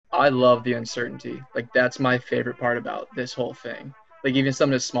I love the uncertainty. Like, that's my favorite part about this whole thing. Like, even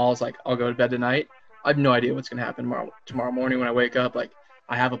something as small as, like, I'll go to bed tonight. I have no idea what's going to happen tomorrow morning when I wake up. Like,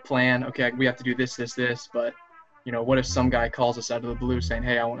 I have a plan. Okay, we have to do this, this, this. But, what if some guy calls us out of the blue saying,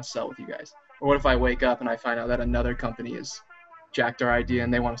 hey, I want to sell with you guys? Or what if I wake up and I find out that another company has jacked our idea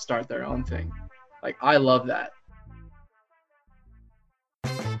and they want to start their own thing? Like, I love that.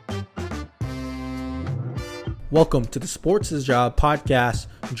 Welcome to the Sports is a Job podcast,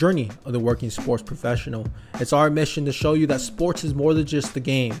 Journey of the Working Sports Professional. It's our mission to show you that sports is more than just the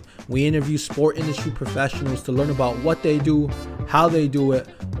game. We interview sport industry professionals to learn about what they do, how they do it,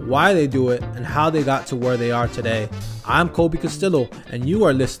 why they do it, and how they got to where they are today. I'm Kobe Castillo, and you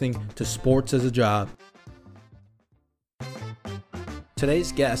are listening to Sports is a Job.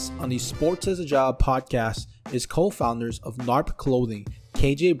 Today's guest on the Sports is a Job podcast is co-founders of NARP Clothing,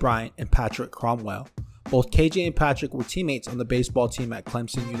 KJ Bryant and Patrick Cromwell. Both KJ and Patrick were teammates on the baseball team at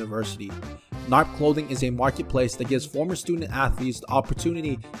Clemson University. NARP Clothing is a marketplace that gives former student athletes the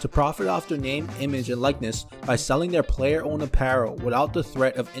opportunity to profit off their name, image, and likeness by selling their player-owned apparel without the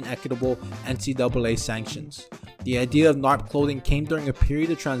threat of inequitable NCAA sanctions. The idea of NARP Clothing came during a period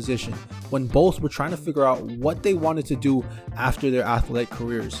of transition when both were trying to figure out what they wanted to do after their athletic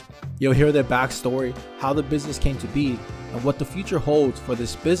careers. You'll hear their backstory, how the business came to be, and what the future holds for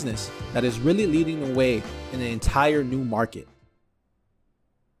this business that is really leading the way in an entire new market.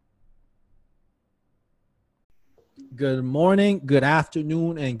 Good morning, good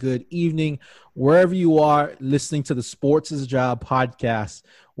afternoon, and good evening, wherever you are listening to the Sports is a Job podcast.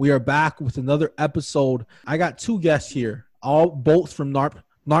 We are back with another episode. I got two guests here, both from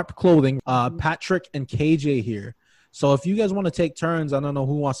NARP Clothing, Patrick and KJ here. So if you guys want to take turns, I don't know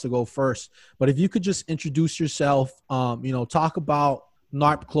who wants to go first, but if you could just introduce yourself, talk about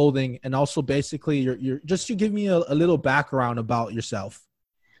NARP Clothing, and also basically you give me a little background about yourself.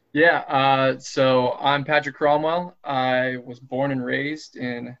 Yeah, so I'm Patrick Cromwell. I was born and raised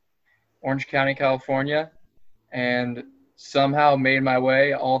in Orange County, California, and somehow made my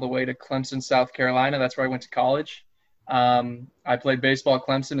way all the way to Clemson, South Carolina. That's where I went to college. I played baseball at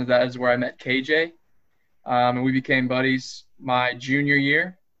Clemson, and that is where I met KJ. And we became buddies my junior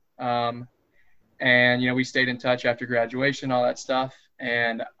year. And, we stayed in touch after graduation, all that stuff.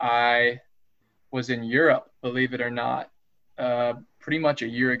 And I was in Europe, believe it or not, pretty much a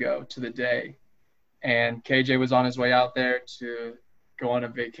year ago to the day. And KJ was on his way out there to go on a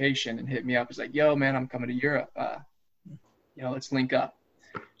vacation and hit me up. He's like, yo, man, I'm coming to Europe. Let's link up.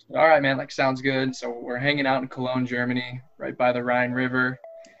 Said, all right, man, sounds good. So we're hanging out in Cologne, Germany, right by the Rhine River.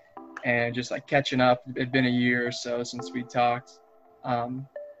 And just catching up. It'd been a year or so since we talked. And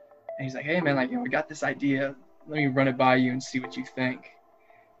he's like, hey man, we got this idea. Let me run it by you and see what you think.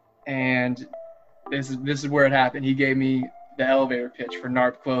 And this is where it happened. He gave me the elevator pitch for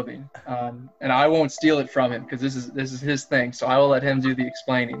NARP Clothing. And I won't steal it from him because this is his thing. So I will let him do the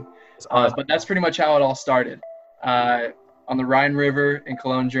explaining. But that's pretty much how it all started. On the Rhine River in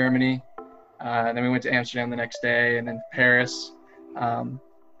Cologne, Germany. And then we went to Amsterdam the next day and then Paris.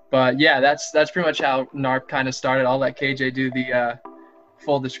 But yeah, that's pretty much how NARP kind of started. I'll let KJ do the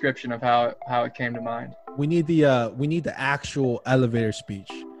full description of how it came to mind. We need the actual elevator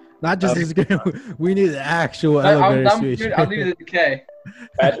speech, not just this game. We need the actual elevator speech. I'll leave it to K.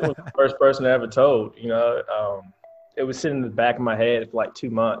 Patrick was the first person I ever told. It was sitting in the back of my head for 2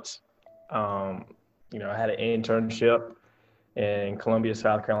 months. I had an internship in Columbia,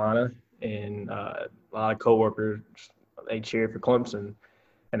 South Carolina, and a lot of coworkers, they cheered for Clemson.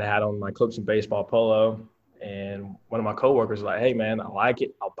 And I had on my Clemson baseball polo, and one of my coworkers was like, hey, man, I like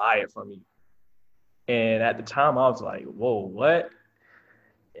it. I'll buy it from you. And at the time, I was like, whoa, what?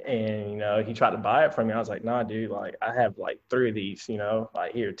 And, he tried to buy it from me. I was like, nah, dude, I have 3 of these,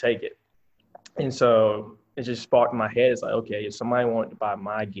 here, take it. And so it just sparked in my head. It's like, okay, if somebody wanted to buy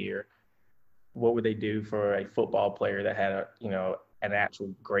my gear, what would they do for a football player that had an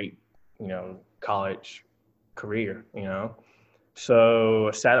actual great, college career, So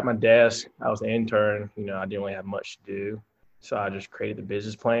I sat at my desk. I was an intern. I didn't really have much to do. So I just created the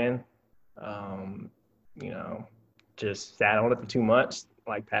business plan. Just sat on it for 2 months.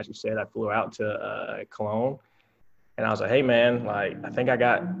 Like Patrick said, I flew out to Cologne. And I was like, hey, man, I think I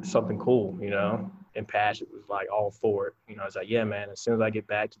got something cool, And Patrick was all for it. I was like, yeah, man, as soon as I get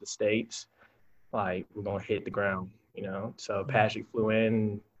back to the States, we're going to hit the ground, So Patrick flew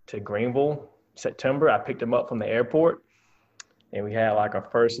in to Greenville September. I picked him up from the airport. And we had our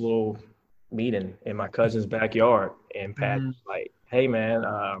first little meeting in my cousin's backyard. And Pat was like, hey, man,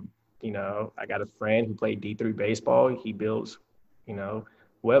 I got a friend who played D3 baseball. He builds,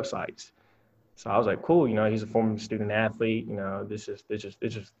 websites. So I was like, cool, he's a former student athlete.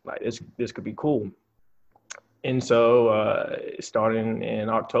 This could be cool. And so starting in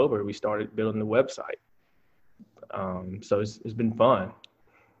October, we started building the website. So it's been fun.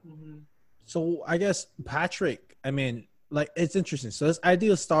 So I guess Patrick, I mean, like it's interesting. So this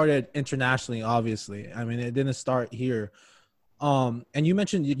idea started internationally, obviously. I mean, it didn't start here. And you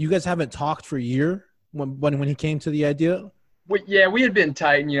mentioned you guys haven't talked for a year when he came to the idea. We had been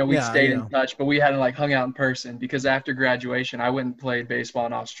tight, and we'd stayed Yeah. in touch, but we hadn't like hung out in person because after graduation, I went and played baseball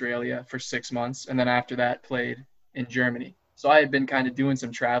in Australia for 6 months, and then after that, played in Germany. So I had been kind of doing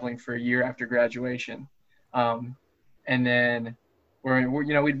some traveling for a year after graduation, and then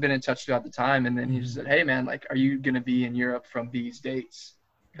we'd been in touch throughout the time, and then he just said, "Hey man, like, are you gonna be in Europe from these dates?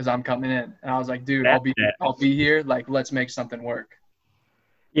 Because I'm coming in." And I was like, "Dude, I'll be here. Like, let's make something work."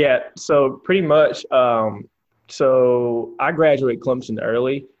 Yeah. So pretty much. So I graduated Clemson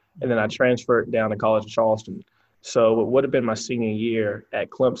early, and then I transferred down to College of Charleston. So it would have been my senior year at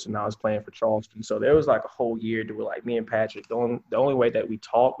Clemson. I was playing for Charleston. So there was like a whole year to where like me and Patrick, the only way that we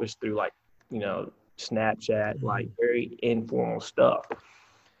talked was through like, Snapchat, like very informal stuff.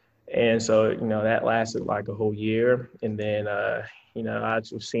 And so, that lasted like a whole year. And then, I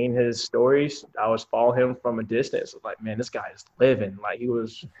was seeing his stories. I was following him from a distance. Like, man, this guy is living. Like he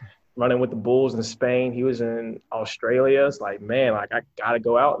was running with the Bulls in Spain. He was in Australia. It's like, man, like I got to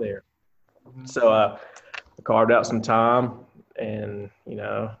go out there. So I carved out some time and,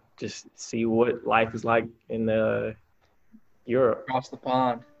 just see what life is like in Europe. Across the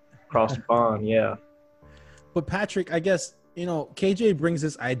pond. Across the pond, yeah. But Patrick, I guess, KJ brings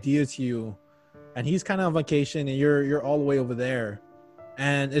this idea to you and he's kind of on vacation and you're all the way over there.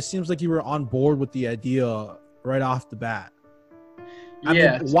 And it seems like you were on board with the idea right off the bat. I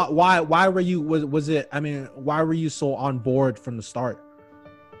mean, why were you, why were you so on board from the start?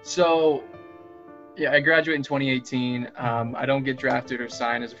 So, I graduated in 2018. I don't get drafted or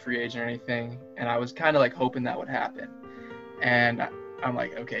signed as a free agent or anything. And I was kind of like hoping that would happen. And I'm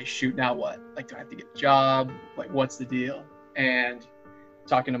like, okay, shoot, now what? Like, do I have to get a job? Like, what's the deal? And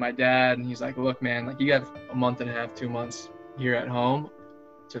talking to my dad, and he's like, look, man, like you have a month and a half, 2 months here at home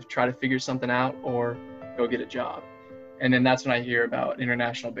to try to figure something out or go get a job. And then that's when I hear about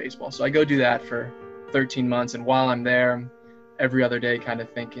international baseball. So I go do that for 13 months. And while I'm there, every other day kind of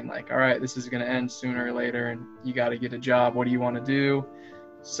thinking like, all right, this is going to end sooner or later and you got to get a job. What do you want to do?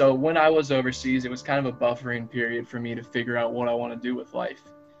 So when I was overseas, it was kind of a buffering period for me to figure out what I want to do with life.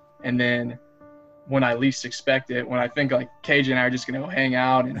 And then when I least expect it, when I think like KJ and I are just going to go hang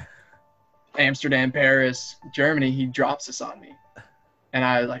out in Amsterdam, Paris, Germany, he drops this on me. And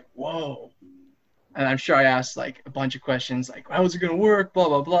I was like, whoa. And I'm sure I asked like a bunch of questions like, how is it going to work? Blah,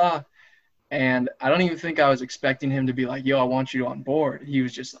 blah, blah. And I don't even think I was expecting him to be like, yo, I want you on board. He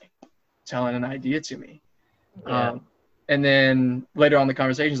was just like telling an idea to me. Yeah. And then later on the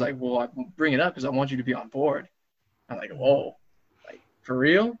conversation is like, well, I bring it up because I want you to be on board. I'm like, whoa, like for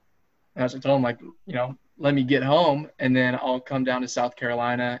real? And I was like, told him like, let me get home and then I'll come down to South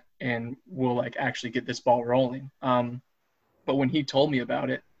Carolina and we'll like actually get this ball rolling. But when he told me about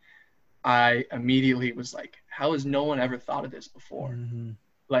it, I immediately was like, how has no one ever thought of this before? Mm-hmm.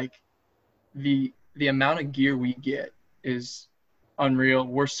 Like the amount of gear we get is unreal.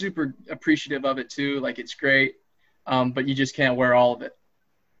 We're super appreciative of it too. Like it's great. But you just can't wear all of it.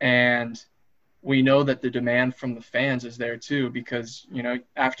 And we know that the demand from the fans is there too, because,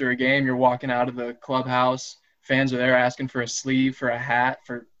 after a game, you're walking out of the clubhouse, fans are there asking for a sleeve, for a hat,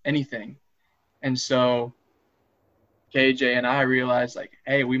 for anything. And so KJ and I realized like,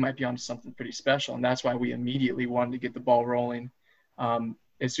 hey, we might be onto something pretty special. And that's why we immediately wanted to get the ball rolling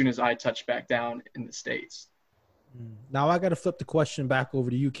as soon as I touched back down in the States. Now I got to flip the question back over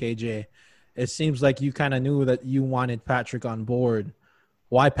to you, KJ. It seems like you kind of knew that you wanted Patrick on board.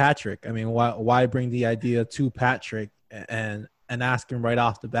 Why Patrick? I mean, why bring the idea to Patrick and ask him right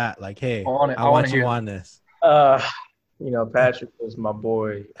off the bat, like, hey, I want you on this? Patrick was my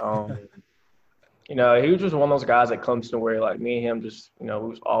boy. He was just one of those guys at Clemson where like me and him just, we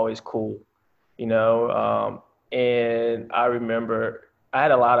was always cool, and I remember I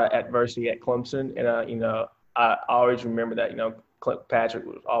had a lot of adversity at Clemson and, I always remember that, Patrick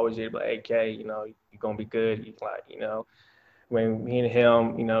was always able to, hey, K, you're going to be good. He's like, when me and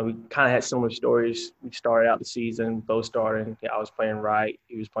him, we kind of had similar stories. We started out the season, both starting. I was playing right.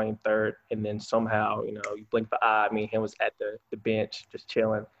 He was playing third. And then somehow, you blink the eye. Me and him was at the bench just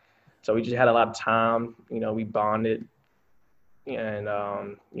chilling. So we just had a lot of time. We bonded. And,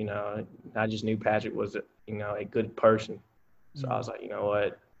 I just knew Patrick was, a good person. So I was like, you know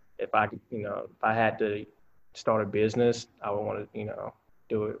what, if I could, if I had to start a business, I would want to,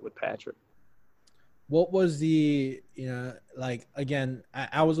 do it with Patrick. what was the, like, again,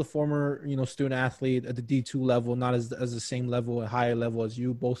 I was a former, student athlete at the D2 level, not as the same level, a higher level as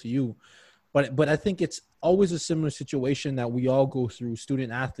you, both of you. But I think it's always a similar situation that we all go through,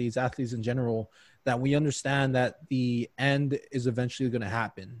 student athletes in general, that we understand that the end is eventually going to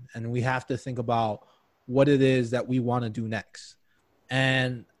happen. And we have to think about what it is that we want to do next.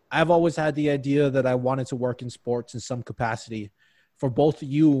 And I've always had the idea that I wanted to work in sports in some capacity. For both of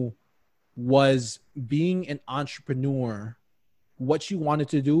you, was being an entrepreneur what you wanted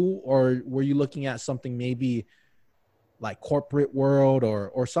to do, or were you looking at something maybe like corporate world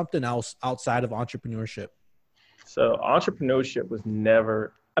or something else outside of entrepreneurship? So entrepreneurship was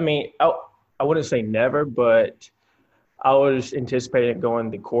never, I wouldn't say never, but I was anticipating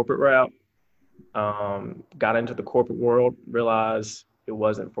going the corporate route. Got into the corporate world, realized it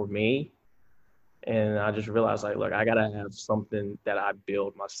wasn't for me. And I just realized, like, look, I got to have something that I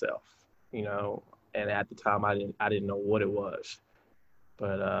build myself, and at the time I didn't know what it was.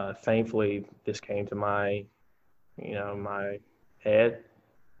 But thankfully this came to my head,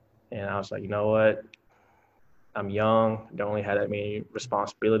 and I was like, you know what? I'm young, don't really have that many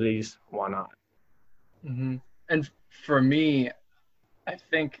responsibilities. Why not? Mm-hmm. And for me, I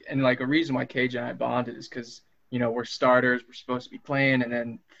think, and like a reason why KJ and I bonded is because, we're starters, we're supposed to be playing, and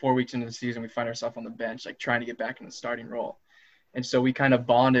then 4 weeks into the season, we find ourselves on the bench, like trying to get back in the starting role. And so we kind of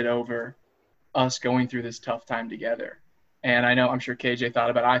bonded over us going through this tough time together. And I'm sure KJ thought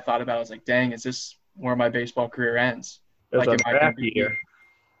about it. I thought about it. I was like, dang, is this where my baseball career ends? It was Like, a draft year.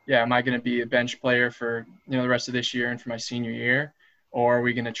 am I going to be a bench player for, the rest of this year and for my senior year? Or are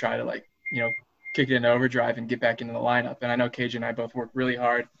we going to try to, kick it into overdrive and get back into the lineup? And I know KJ and I both worked really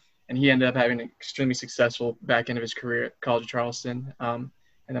hard, and he ended up having an extremely successful back end of his career at College of Charleston. And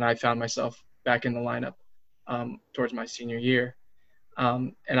then I found myself back in the lineup towards my senior year.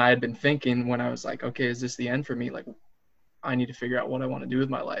 And I had been thinking when I was like, okay, is this the end for me? Like, I need to figure out what I want to do with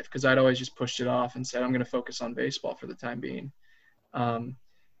my life, because I'd always just pushed it off and said, I'm going to focus on baseball for the time being.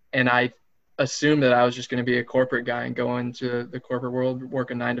 And I assumed that I was just going to be a corporate guy and go into the corporate world,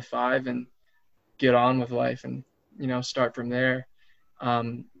 work a 9 to 5 and get on with life and, start from there.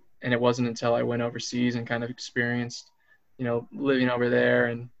 And it wasn't until I went overseas and kind of experienced, living over there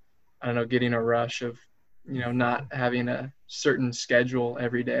and, I don't know, getting a rush of, not having a certain schedule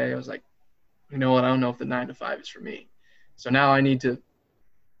every day. I was like, you know what, I don't know if the 9 to 5 is for me. So now I need to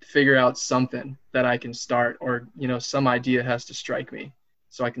figure out something that I can start, or, some idea has to strike me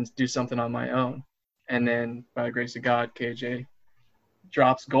so I can do something on my own. And then by the grace of God, KJ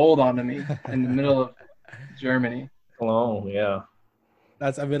drops gold onto me in the middle of Germany. Oh, yeah.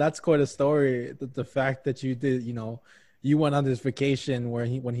 That's quite a story. The fact that you did, you went on this vacation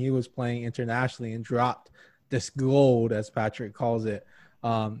when he was playing internationally and dropped this gold, as Patrick calls it.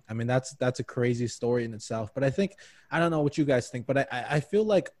 That's a crazy story in itself. But I think, I don't know what you guys think, but I feel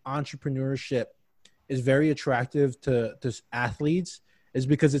like entrepreneurship is very attractive to athletes, is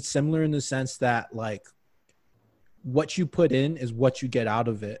because it's similar in the sense that, like, what you put in is what you get out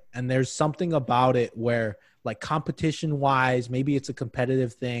of it. And there's something about it where, like, competition wise, maybe it's a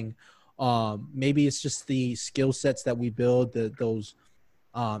competitive thing. Maybe it's just the skill sets that we build, those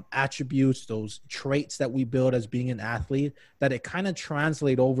attributes, those traits that we build as being an athlete, that it kind of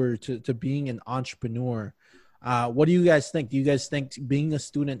translate over to being an entrepreneur. What do you guys think? Do you guys think being a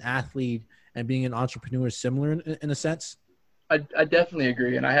student athlete and being an entrepreneur is similar in a sense? I definitely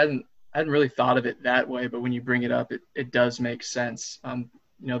agree. And I hadn't really thought of it that way, but when you bring it up, it does make sense.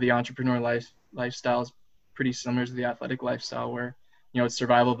 The entrepreneur lifestyle is pretty similar to the athletic lifestyle, where, it's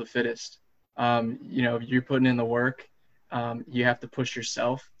survival of the fittest. You're putting in the work. You have to push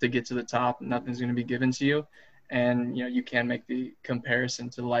yourself to get to the top. Nothing's going to be given to you. And, you can make the comparison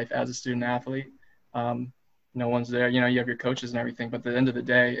to life as a student athlete. No one's there. You have your coaches and everything, but at the end of the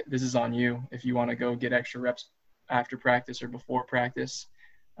day, this is on you. If you want to go get extra reps after practice or before practice,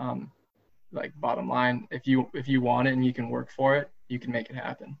 like, bottom line, if you want it and you can work for it, you can make it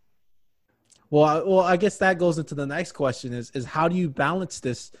happen. Well, I guess that goes into the next question is how do you balance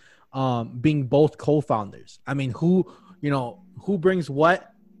this, being both co-founders? I mean, who brings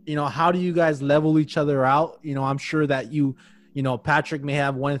what, how do you guys level each other out? I'm sure that Patrick may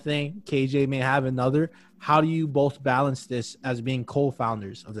have one thing, KJ may have another. How do you both balance this as being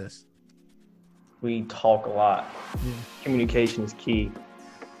co-founders of this? We talk a lot. Yeah. Communication is key.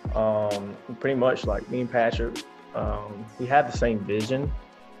 Pretty much, like, me and Patrick, we have the same vision.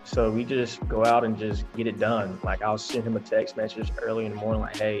 So we just go out and just get it done. Like, I'll send him a text message early in the morning,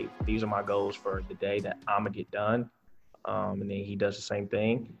 like, hey, these are my goals for the day that I'm going to get done. And then he does the same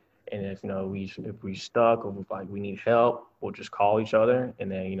thing. And if, if we stuck or like we need help, we'll just call each other.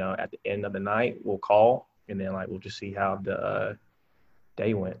 And then, at the end of the night, we'll call, and then like we'll just see how the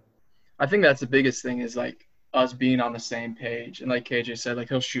day went. I think that's the biggest thing is like us being on the same page. And like KJ said, like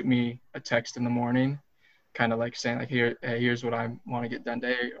he'll shoot me a text in the morning, kind of like saying like, hey, here's what I want to get done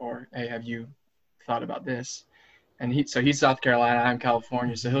today, or hey, have you thought about this? And he's South Carolina, I'm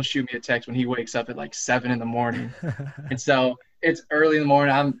California, so he'll shoot me a text when he wakes up at like 7 in the morning. And so it's early in the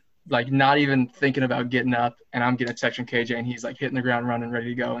morning. I'm like not even thinking about getting up, and I'm getting a text from KJ, and he's like hitting the ground running, ready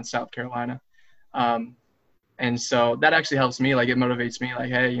to go in South Carolina. And so that actually helps me. Like it motivates me. Like,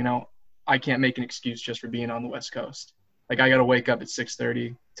 hey, I can't make an excuse just for being on the West Coast. Like I got to wake up at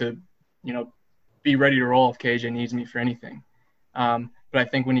 6:30 to, be ready to roll if KJ needs me for anything. But I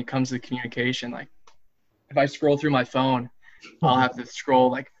think when it comes to the communication, like if I scroll through my phone, I'll have to scroll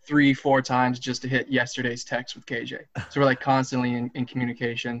like 3-4 times just to hit yesterday's text with KJ. So we're like constantly in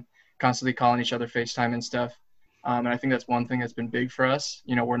communication, constantly calling each other FaceTime and stuff. And I think that's one thing that's been big for us.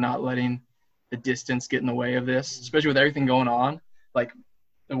 We're not letting the distance get in the way of this, especially with everything going on. Like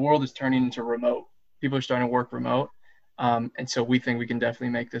the world is turning into remote. People are starting to work remote. And so we think we can definitely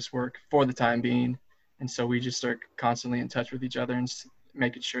make this work for the time being. And so we just start constantly in touch with each other and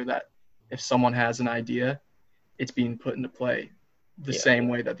making sure that if someone has an idea, it's being put into play the same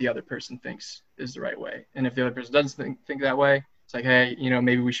way that the other person thinks is the right way. And if the other person doesn't think that way, it's like, hey,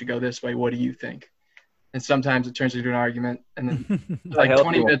 maybe we should go this way. What do you think? And sometimes it turns into an argument, and then like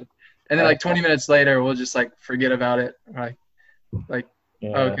 20 minutes, and then like 20 minutes later, we'll just like forget about it. Like,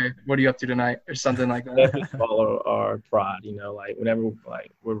 okay, what are you up to tonight, or something like that. Definitely follow our pride, like whenever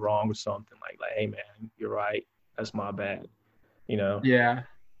like we're wrong with something, like hey man, you're right, that's my bad, Yeah,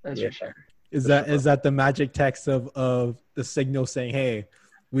 that's for sure. Is that the magic text of the signal saying, hey,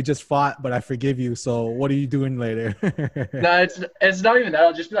 we just fought, but I forgive you. So what are you doing later? No, it's not even that.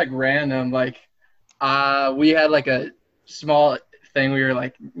 It'll just be like random. Like, we had like a small thing. We were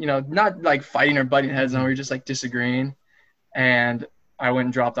like, not like fighting or butting heads on. We were just like disagreeing. And I went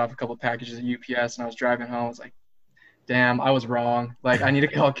and dropped off a couple of packages at UPS, and I was driving home. I was like, damn, I was wrong. Like, I need to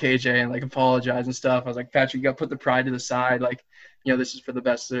call KJ and like apologize and stuff. I was like, Patrick, you got to put the pride to the side. Like, this is for the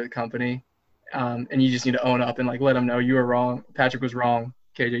best of the company. And you just need to own up and like let them know you were wrong. Patrick was wrong.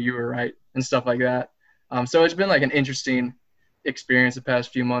 KJ, you were right, and stuff like that. So it's been like an interesting experience the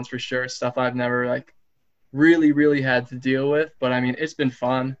past few months for sure. Stuff I've never like really, really had to deal with. But I mean, it's been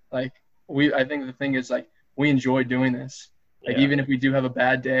fun. Like I think the thing is like we enjoy doing this. Like even if we do have a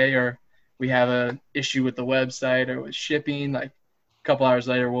bad day or we have a issue with the website or with shipping, like a couple hours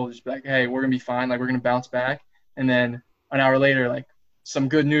later, we'll just be like, hey, we're gonna be fine. Like we're gonna bounce back. And then an hour later, like some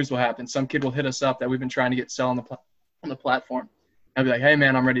good news will happen. Some kid will hit us up that we've been trying to get sell on the platform. I'll be like, hey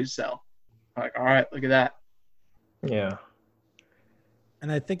man, I'm ready to sell. I'm like, all right, look at that. Yeah.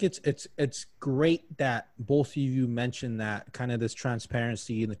 And I think it's great that both of you mentioned that kind of this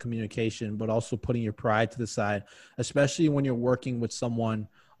transparency and the communication, but also putting your pride to the side, especially when you're working with someone,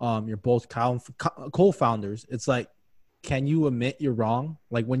 you're both co-founders. It's like, can you admit you're wrong?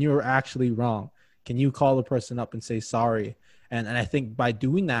 Like when you're actually wrong, can you call the person up and say sorry? And I think by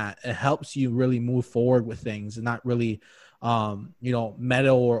doing that, it helps you really move forward with things and not really,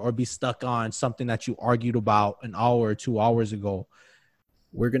 meddle or be stuck on something that you argued about an hour or 2 hours ago.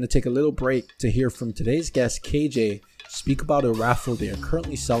 We're going to take a little break to hear from today's guest, KJ, speak about a raffle they are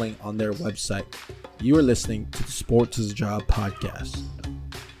currently selling on their website. You are listening to the Sports is a Job podcast.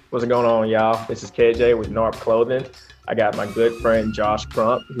 What's going on, y'all? This is KJ with NARP Clothing. I got my good friend Josh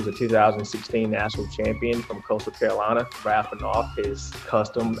Crump, who's a 2016 national champion from Coastal Carolina, raffling off his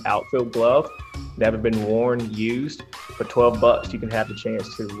custom outfield glove. Never been worn, used. For $12, you can have the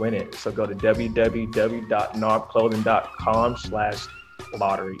chance to win it. So go to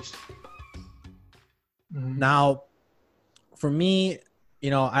www.narpclothing.com/lotteries. Now, for me,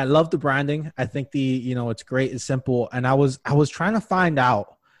 I love the branding. I think it's great. It's simple. And I was trying to find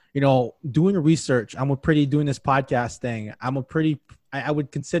out, doing research. Doing this podcast thing. I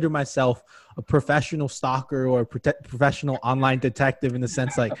would consider myself a professional stalker or a professional online detective in the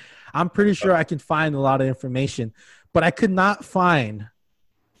sense, like, I'm pretty sure I can find a lot of information, but I could not find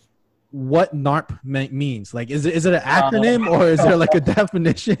what NARP means. Like, is it an acronym or is there like a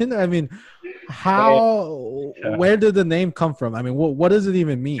definition? I mean, where did the name come from? I mean, what does it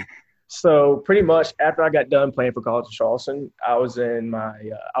even mean? So pretty much after I got done playing for College of Charleston, I was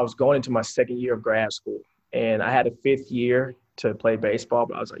going into my second year of grad school, and I had a 5th year to play baseball,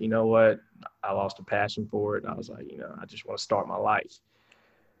 but I was like, you know what? I lost a passion for it. I was like, I just want to start my life.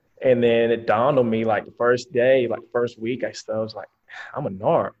 And then it dawned on me, like the first day, like first week, I was like, I'm a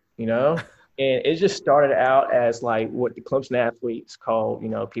NARP, And it just started out as like what the Clemson athletes call,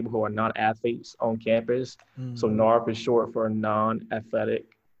 people who are not athletes on campus. So NARP is short for non-athletic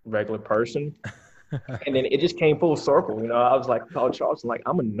regular person. And then it just came full circle. I was like, College Charleston, like,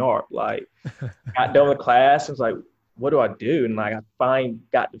 I'm a NARP. Like, got done with class. I was like, what do I do? And like, I finally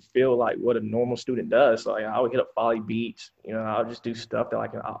got to feel like what a normal student does. So like, I would hit up Folly Beach. I'll just do stuff that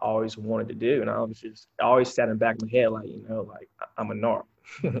like I always wanted to do. And I always sat in the back of my head, like, like I'm a NARP.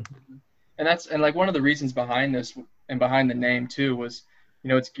 And like one of the reasons behind this and behind the name too was,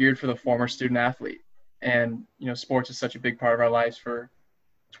 it's geared for the former student athlete. And, sports is such a big part of our lives for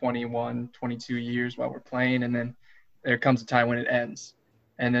 21, 22 years while we're playing. And then there comes a time when it ends.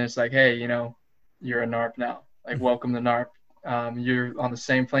 And then it's like, hey, you're a NARP now. Like, welcome to NARP. You're on the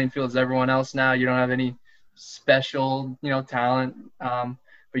same playing field as everyone else now. You don't have any special, talent, but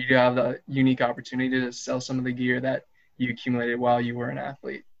you do have the unique opportunity to sell some of the gear that you accumulated while you were an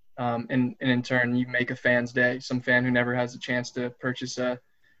athlete. And in turn, you make a fan's day. Some fan who never has a chance to purchase a,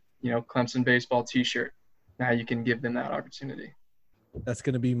 Clemson baseball T-shirt. Now you can give them that opportunity. That's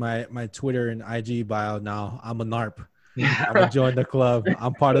gonna be my Twitter and IG bio now. I'm a NARP. I'm gonna join the club.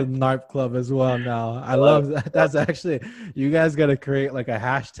 I'm part of the NARP club as well now. I love that. That's actually, you guys gotta create like a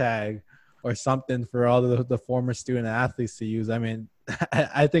hashtag or something for all the former student athletes to use. I mean,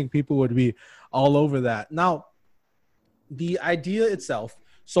 I think people would be all over that. Now, the idea itself.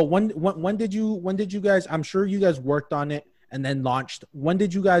 So when did you guys? I'm sure you guys worked on it and then launched. When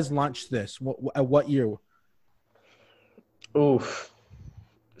did you guys launch this? What year? Oof.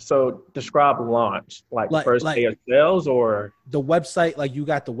 So describe launch, like first day of sales or the website. Like you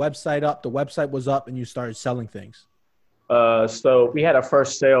got the website up. The website was up, and you started selling things. So we had our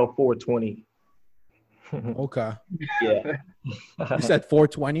first sale 420. Okay. Yeah. You said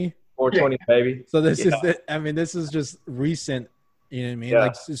 420. 420, baby. So this is this is just recent. You know what I mean? Yeah.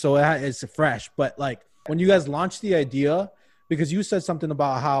 Like, so it's fresh. But like when you guys launched the idea, because you said something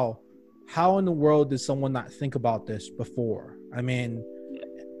about how in the world did someone not think about this before? I mean,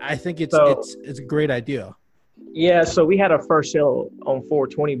 I think it's a great idea. Yeah. So we had our first sale on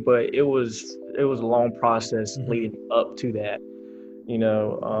 420, but it was a long process leading up to that.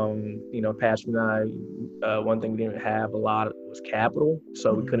 Patrick and I, one thing we didn't have a lot of was capital,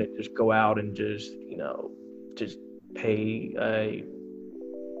 so we couldn't just go out and just pay a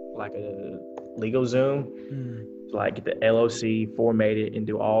LegalZoom, like get the LLC formatted and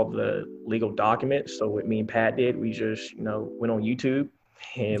do all the legal documents. So what me and Pat did, we just went on YouTube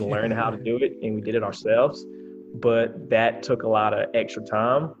and learned how to do it, and we did it ourselves. But that took a lot of extra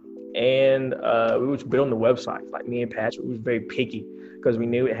time, and we was building the website. Like me and Patrick, we was very picky because we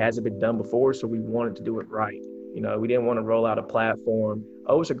knew it hasn't been done before, so we wanted to do it right. We didn't want to roll out a platform.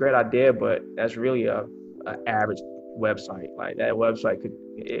 Oh, it's a great idea, but that's really a average website. Like that website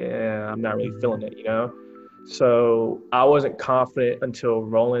I'm not really feeling it, So I wasn't confident until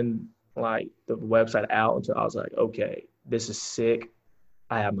rolling like the website out until I was like, okay, this is sick.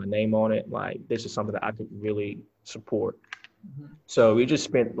 I have my name on it. Like this is something that I could really support. So we just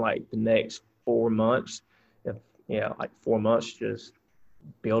spent like the next 4 months, like 4 months just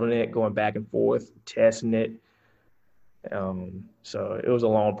building it, going back and forth, testing it. So it was a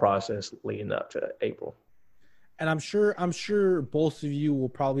long process leading up to April. And I'm sure both of you will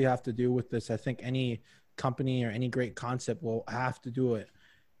probably have to deal with this. I think any company or any great concept will have to do it.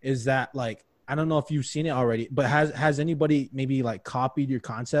 Is that like, I don't know if you've seen it already, but has anybody maybe like copied your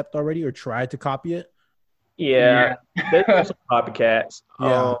concept already or tried to copy it? Yeah. There's some copycats.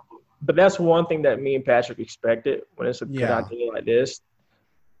 Yeah. But that's one thing that me and Patrick expected when it's a good idea like this.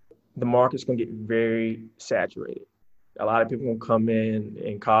 The market's going to get very saturated. A lot of people will come in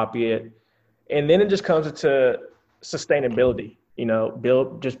and copy it. And then it just comes into sustainability,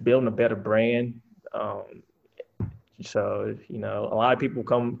 building a better brand. So, a lot of people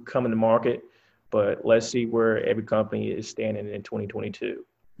come in the market, but let's see where every company is standing in 2022.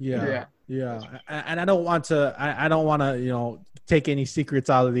 Yeah. And I don't want to, take any secrets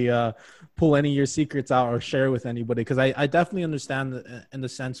out of the, pull any of your secrets out or share with anybody. Cause I definitely understand in the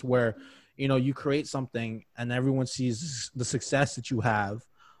sense where, you create something and everyone sees the success that you have.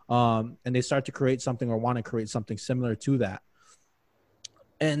 And they start to create something or want to create something similar to that.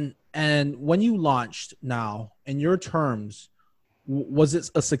 And when you launched now, in your terms, was it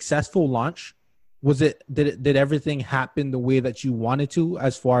a successful launch? Did everything happen the way that you wanted to,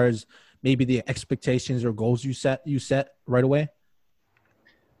 as far as maybe the expectations or goals you set right away?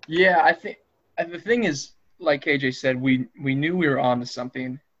 Yeah, I think the thing is, like KJ said, we knew we were onto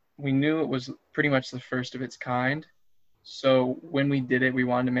something. We knew it was pretty much the first of its kind. So when we did it, we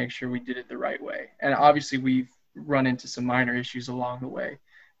wanted to make sure we did it the right way. And obviously we've run into some minor issues along the way.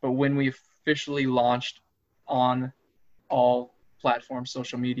 But when we officially launched on all platforms,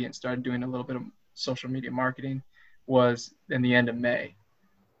 social media, and started doing a little bit of social media marketing was in the end of May.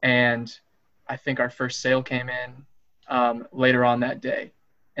 And I think our first sale came in later on that day.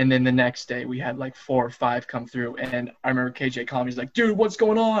 And then the next day we had like 4 or 5 come through. And I remember KJ calling me, he's like, dude, what's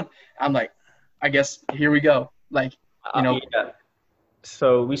going on? I'm like, I guess here we go. Like, Yeah.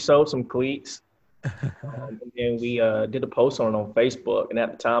 So we sold some cleats. And then we did a post on it on Facebook. And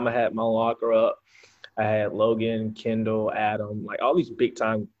at the time I had my locker up. I had Logan, Kendall, Adam, like all these big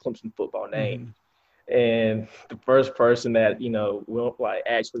time Clemson football names. And the first person that,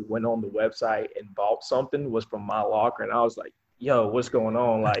 actually went on the website and bought something was from my locker. And I was like, yo, what's going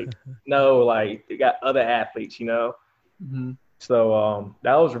on? Like, no, like they got other athletes, So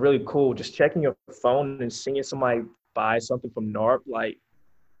that was really cool. Just checking your phone and seeing somebody buy something from NARP, like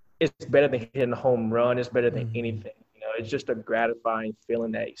it's better than hitting a home run. It's better than anything. It's just a gratifying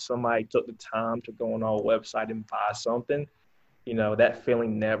feeling that somebody took the time to go on our website and buy something. That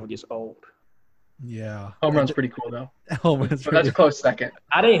feeling never gets old. Yeah. Home run's pretty cool, though. Home run's that's a close second.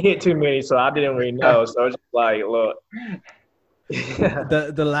 I didn't hit too many, so I didn't really know. So I was just like, look.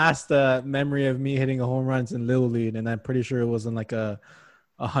 The last memory of me hitting a home run's in Little League, and I'm pretty sure it was in like a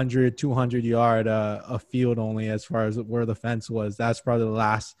 100, 200 yard a field only as far as where the fence was. That's probably the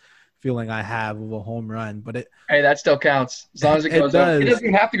last feeling I have of a home run. But hey, that still counts as long as it goes over. It doesn't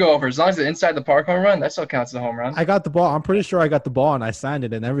even have to go over. As long as it's inside the park home run, that still counts as a home run. I got the ball. I'm pretty sure I got the ball and I signed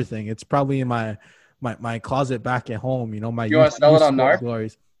it and everything. It's probably in my closet back at home. You want to sell it on NARP?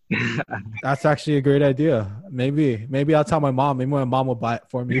 Glories. That's actually a great idea. Maybe I'll tell my mom. Maybe my mom will buy it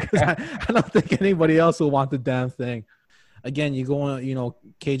for me because I don't think anybody else will want the damn thing. Again, you go on.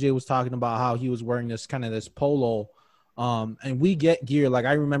 KJ was talking about how he was wearing this polo. And we get gear. Like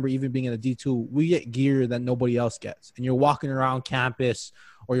I remember even being in a D2, we get gear that nobody else gets. And you're walking around campus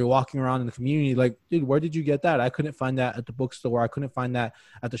or you're walking around in the community like, dude, where did you get that? I couldn't find that at the bookstore. I couldn't find that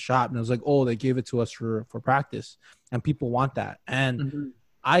at the shop. And it was like, oh, they gave it to us for practice. And people want that. And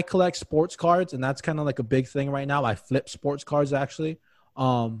I collect sports cards, and that's kind of like a big thing right now. I flip sports cards actually.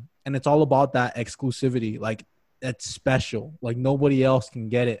 And it's all about that exclusivity. Like it's special. Like nobody else can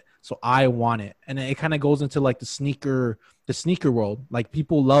get it. So I want it. And it kind of goes into like the sneaker world. Like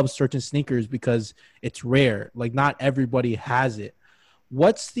people love certain sneakers because it's rare. Like not everybody has it.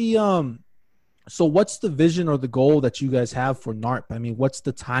 What's the vision or the goal that you guys have for NARP? I mean, what's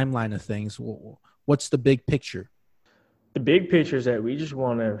the timeline of things? What's the big picture? The big picture is that we just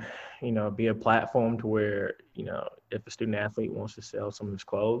want to, be a platform to where, if a student athlete wants to sell some of his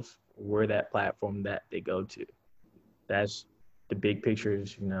clothes, we're that platform that they go to. That's the big picture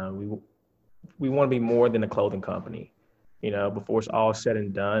is, we want to be more than a clothing company. Before it's all said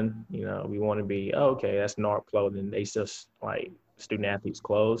and done, we want to be, okay, that's NARP clothing. They just like student athletes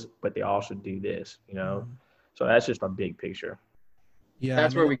clothes, but they also do this, So that's just our big picture. Yeah,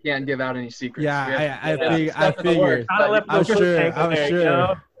 that's where we can't give out any secrets. Yeah, I figured. I'm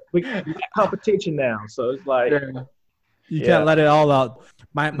sure. We got competition now, so it's like you can't let it all out.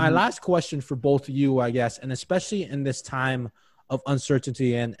 My last question for both of you, I guess, and especially in this time of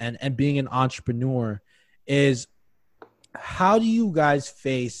uncertainty and being an entrepreneur, is how do you guys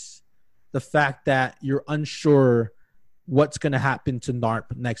face the fact that you're unsure what's going to happen to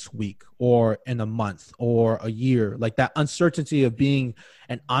NARP next week or in a month or a year? Like that uncertainty of being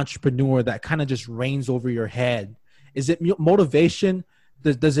an entrepreneur that kind of just reigns over your head. Is it motivation?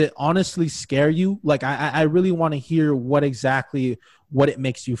 Does it honestly scare you? Like, I really want to hear what it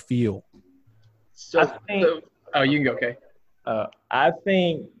makes you feel. You can go, okay. I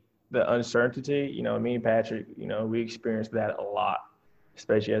think the uncertainty, me and Patrick, we experienced that a lot,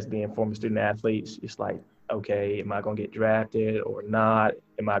 especially as being former student athletes. It's like, okay, am I going to get drafted or not?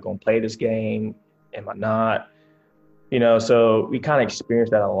 Am I going to play this game? Am I not? So we kind of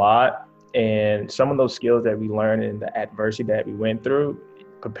experienced that a lot. And some of those skills that we learned in the adversity that we went through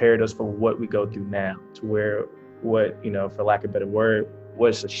prepared us for what we go through now, to where for lack of a better word,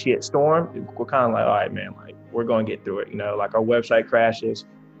 was a shit storm. We're kind of like, all right, man, like we're going to get through it. Like our website crashes,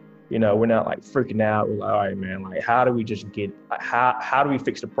 we're not like freaking out. We're like, all right, man, like how do we just how do we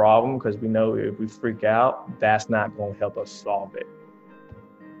fix the problem? Because we know if we freak out, that's not going to help us solve it.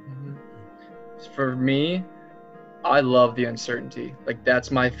 For me, I love the uncertainty. Like that's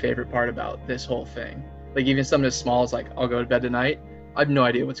my favorite part about this whole thing. Like even something as small as like I'll go to bed tonight. I have no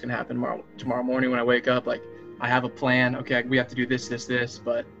idea what's going to happen tomorrow morning when I wake up. Like I have a plan. Okay, we have to do this,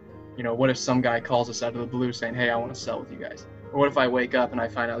 but what if some guy calls us out of the blue saying, hey, I want to sell with you guys? Or what if I wake up and I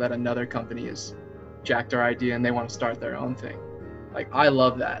find out that another company has jacked our idea and they want to start their own thing? Like I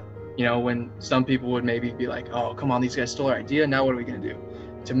love that. When some people would maybe be like, oh, come on, these guys stole our idea. Now what are we going to do?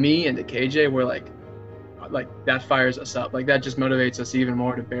 to me and to KJ, we're like that fires us up. Like that just motivates us even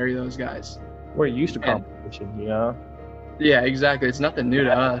more to bury those guys. We're used to competition, you know? Yeah, exactly. It's nothing new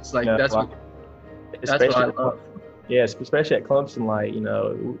to us. Like that's what I love. Yeah, especially at Clemson, like, you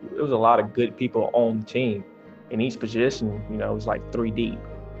know, it was a lot of good people on the team. In each position, you know, it was like 3 deep.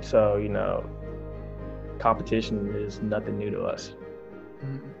 So, you know, competition is nothing new to us.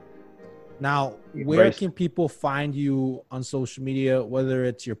 Now, where can people find you on social media, whether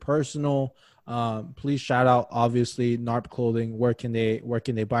it's your personal, please shout out, obviously, NARP Clothing. Where can they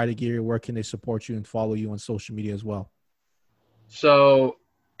buy the gear? Where can they support you and follow you on social media as well? So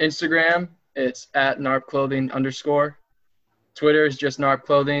Instagram, it's at NARP Clothing _. Twitter is just NARP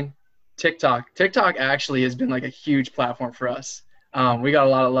Clothing. TikTok actually has been like a huge platform for us. We got a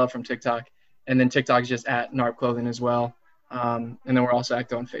lot of love from TikTok. And then TikTok is just at NARP Clothing as well. And then we're also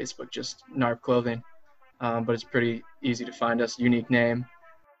active on Facebook, just NARP Clothing. But it's pretty easy to find us, unique name.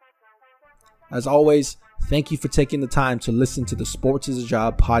 As always, thank you for taking the time to listen to the Sports is a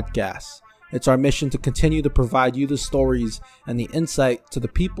Job podcast. It's our mission to continue to provide you the stories and the insight to the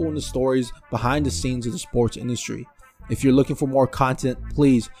people and the stories behind the scenes of the sports industry. If you're looking for more content,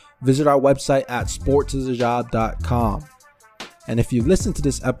 please visit our website at sportsisajob.com. And if you've listened to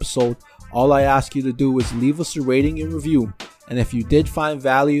this episode, all I ask you to do is leave us a rating and review. And if you did find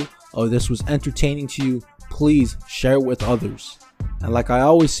value or this was entertaining to you, please share it with others. And like I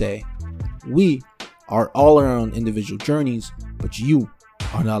always say, we are all our own individual journeys, but you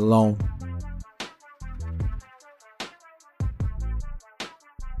are not alone.